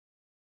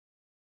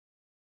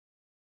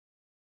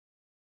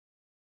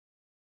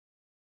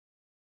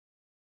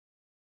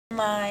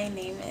My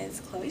name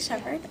is Chloe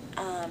Shepard.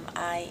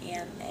 I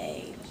am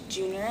a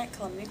junior at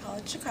Columbia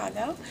College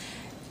Chicago.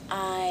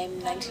 I'm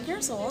 19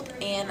 years old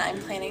and I'm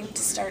planning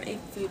to start a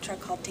food truck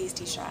called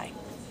TastiChi.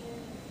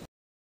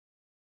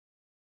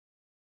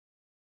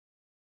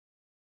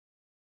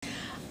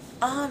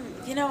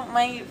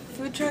 My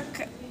food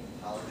truck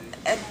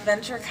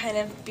adventure kind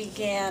of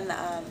began,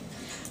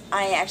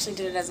 I actually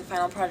did it as a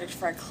final project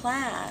for a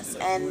class,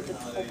 and the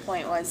whole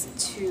point was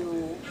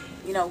to,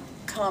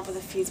 come up with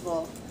a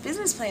feasible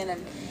business plan,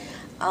 and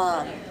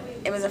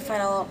it was a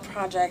final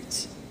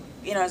project,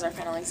 it was our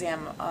final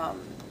exam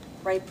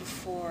right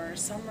before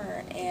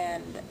summer,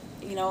 and,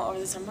 over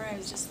the summer I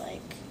was just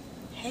like,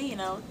 hey,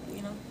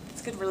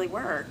 this could really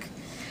work.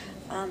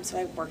 So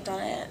I worked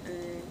on it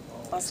and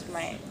busted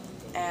my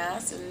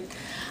ass and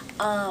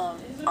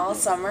all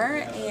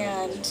summer,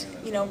 and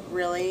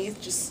really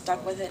just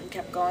stuck with it and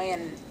kept going,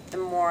 and the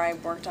more I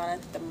worked on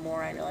it, the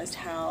more I realized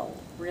how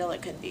real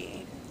it could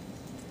be.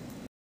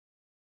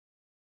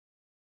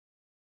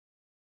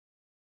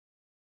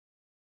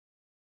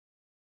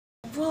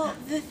 Well,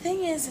 the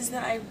thing is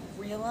that I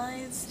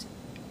realized,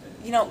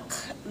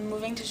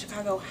 moving to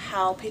Chicago,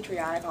 how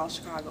patriotic all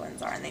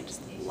Chicagoans are, and they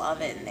just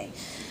love it, and they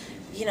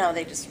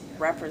just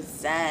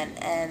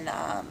represent, and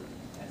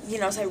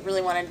so I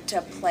really wanted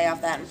to play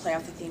off that and play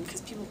off the theme,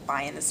 because people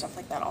buy into stuff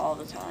like that all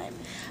the time.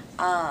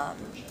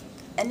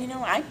 And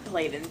I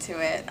played into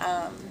it,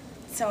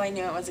 so I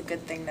knew it was a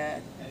good thing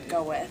to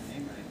go with.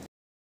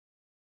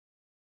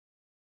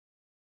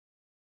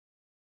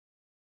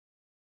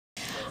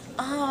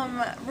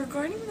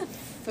 Regarding the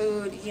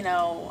food,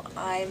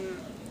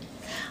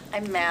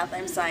 I'm math,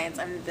 I'm science,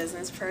 I'm a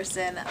business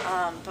person,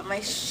 but my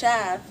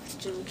chef,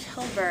 Jim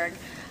Kilberg,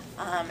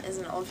 is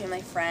an old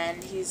family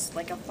friend. He's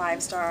like a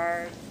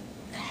 5-star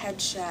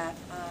head chef.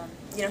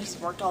 He's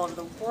worked all over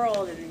the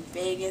world, in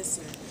Vegas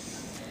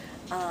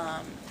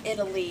and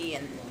Italy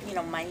and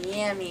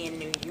Miami and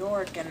New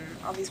York and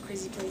all these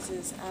crazy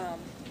places.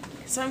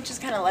 So I'm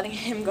just kind of letting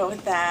him go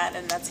with that,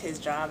 and that's his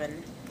job,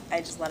 and I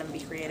just let him be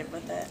creative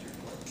with it.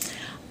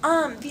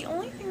 The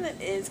only thing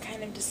that is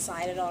kind of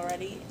decided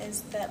already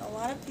is that a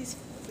lot of these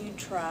food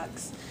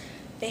trucks,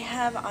 they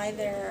have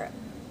either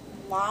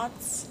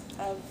lots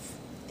of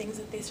things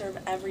that they serve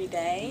every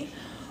day,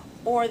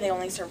 or they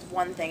only serve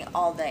one thing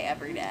all day,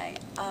 every day.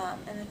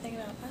 And the thing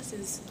about us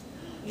is,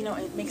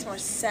 it makes more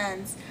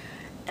sense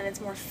and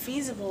it's more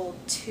feasible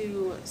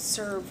to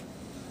serve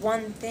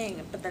one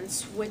thing, but then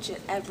switch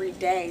it every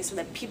day so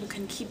that people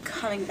can keep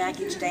coming back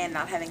each day and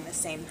not having the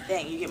same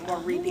thing. You get more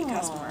repeat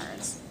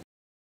customers.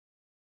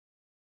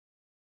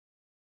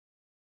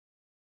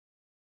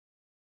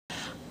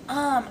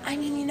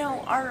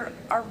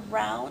 Our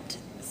route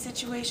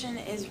situation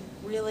is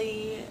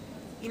really,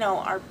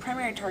 our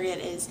primary target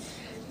is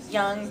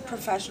young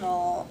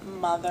professional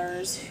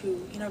mothers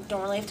who,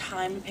 don't really have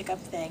time to pick up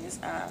things.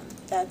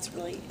 That's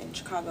really, in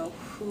Chicago,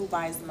 who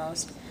buys the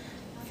most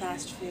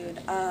fast food.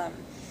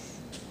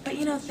 But,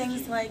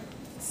 things like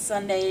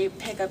Sunday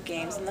pickup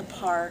games in the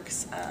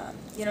parks,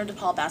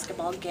 DePaul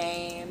basketball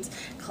games,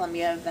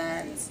 Columbia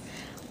events,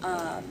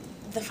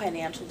 the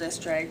financial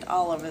district,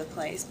 all over the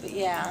place. But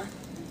yeah.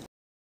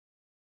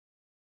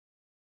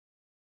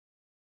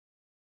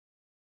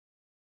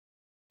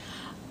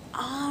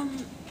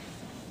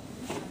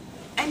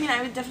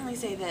 I would definitely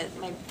say that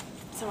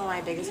some of my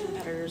biggest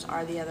competitors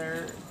are the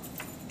other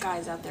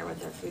guys out there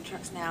with their food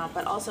trucks now,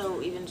 but also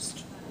even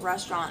just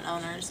restaurant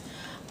owners.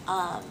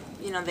 A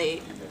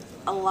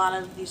lot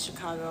of these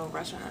Chicago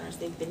restaurant owners,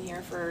 they've been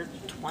here for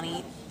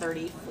 20,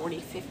 30, 40,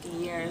 50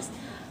 years.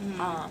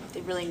 Mm-hmm.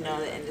 They really know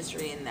the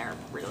industry, and they're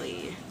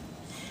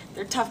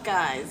tough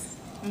guys.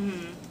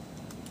 Mm-hmm.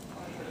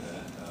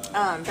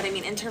 But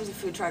in terms of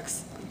food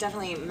trucks,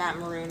 definitely Matt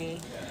Maroney.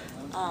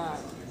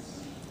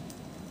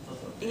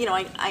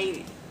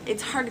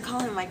 It's hard to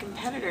call him my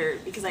competitor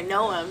because I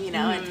know him,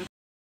 Mm-hmm.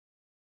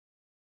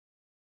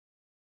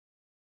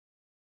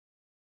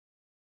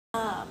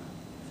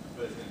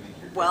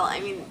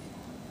 And,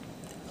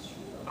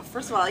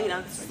 first of all,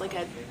 this is like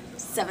a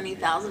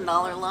 $70,000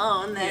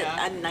 loan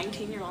that a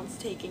 19-year-old's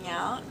taking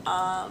out.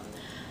 I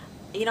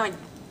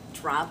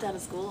dropped out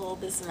of school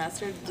this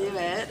semester to do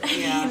it.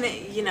 Yeah.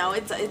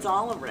 It's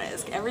all a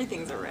risk.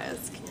 Everything's a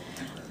risk.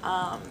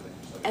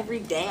 Every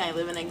day I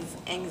live in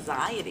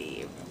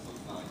anxiety.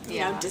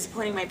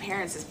 Disappointing my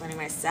parents, disappointing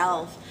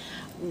myself,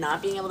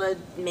 not being able to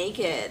make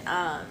it,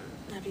 not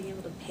being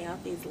able to pay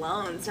off these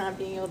loans, not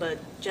being able to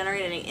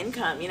generate any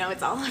income.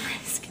 It's all a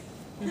risk.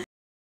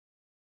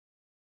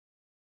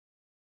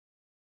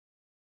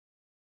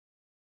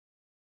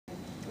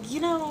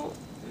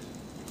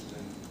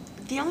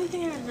 The only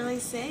thing I would really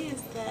say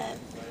is that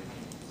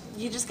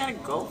you just gotta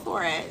go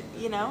for it,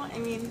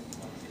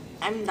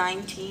 I'm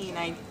 19,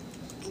 I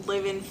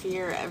live in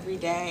fear every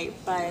day,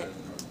 but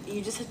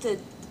you just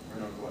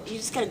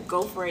gotta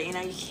go for it, you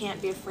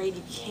can't be afraid,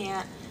 you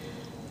can't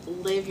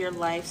live your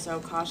life so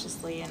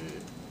cautiously,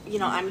 and,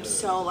 I'm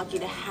so lucky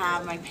to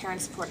have my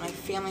parents' support, my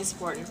family's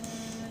support, and,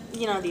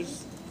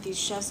 these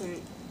chefs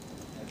and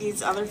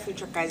these other food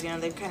truck guys,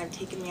 they've kind of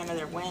taken me under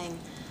their wing.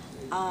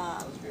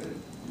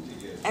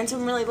 And so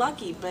I'm really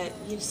lucky, but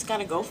you just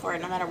gotta go for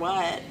it no matter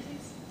what.